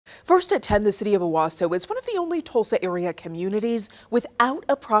First at 10, the city of Owasso is one of the only Tulsa area communities without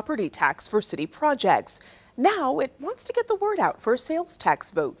a property tax for city projects. Now it wants to get the word out for a sales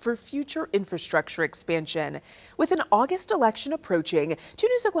tax vote for future infrastructure expansion. With an August election approaching, 2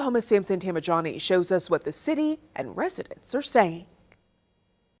 News Oklahoma's Samson Tamijani shows us what the city and residents are saying.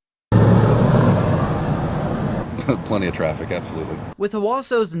 Plenty of traffic, absolutely. With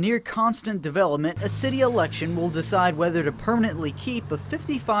Owasso's near constant development, a city election will decide whether to permanently keep a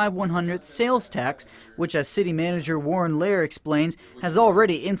 55/100th sales tax, which, as City Manager Warren Lehr explains, has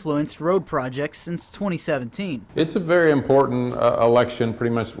already influenced road projects since 2017. It's a very important election,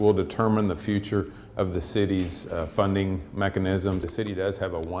 pretty much will determine the future of the city's funding mechanisms. The city does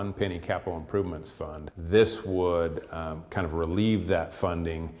have a 1 penny capital improvements fund. This would kind of relieve that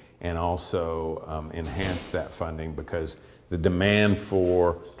funding and also enhance that funding because the demand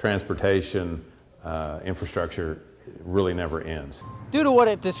for transportation infrastructure really never ends. Due to what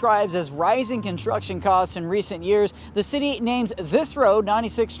it describes as rising construction costs in recent years, the city names this road,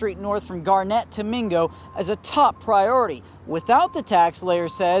 96th Street North from Garnett to Mingo, as a top priority. Without the tax,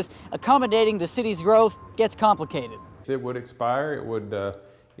 Lehr says, accommodating the city's growth gets complicated. It would expire. It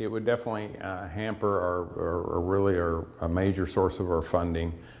would definitely hamper a major source of our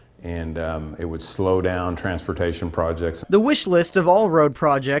funding. And it would slow down transportation projects. The wish list of all road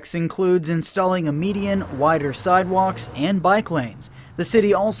projects includes installing a median, wider sidewalks, and bike lanes. The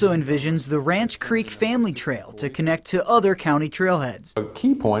city also envisions the Ranch Creek Family Trail to connect to other county trailheads. A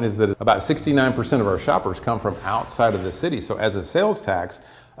key point is that about 69% of our shoppers come from outside of the city. So as a sales tax,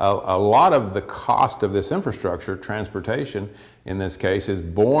 a lot of the cost of this infrastructure, transportation in this case, is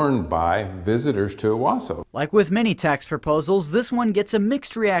borne by visitors to Owasso. Like with many tax proposals, this one gets a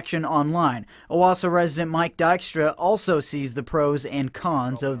mixed reaction online. Owasso resident Mike Dykstra also sees the pros and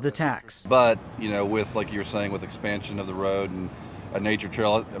cons of the tax. But, you know, with, like you were saying, with expansion of the road and a nature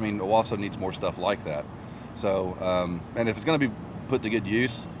trail, I mean, Owasso needs more stuff like that. So, and if it's going to be put to good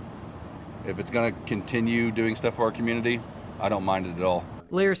use, if it's going to continue doing stuff for our community, I don't mind it at all.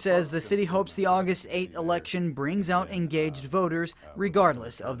 Lehr says the city hopes the August 8th election brings out engaged voters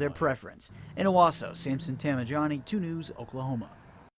regardless of their preference. In Owasso, Samson Tamijani, 2 News, Oklahoma.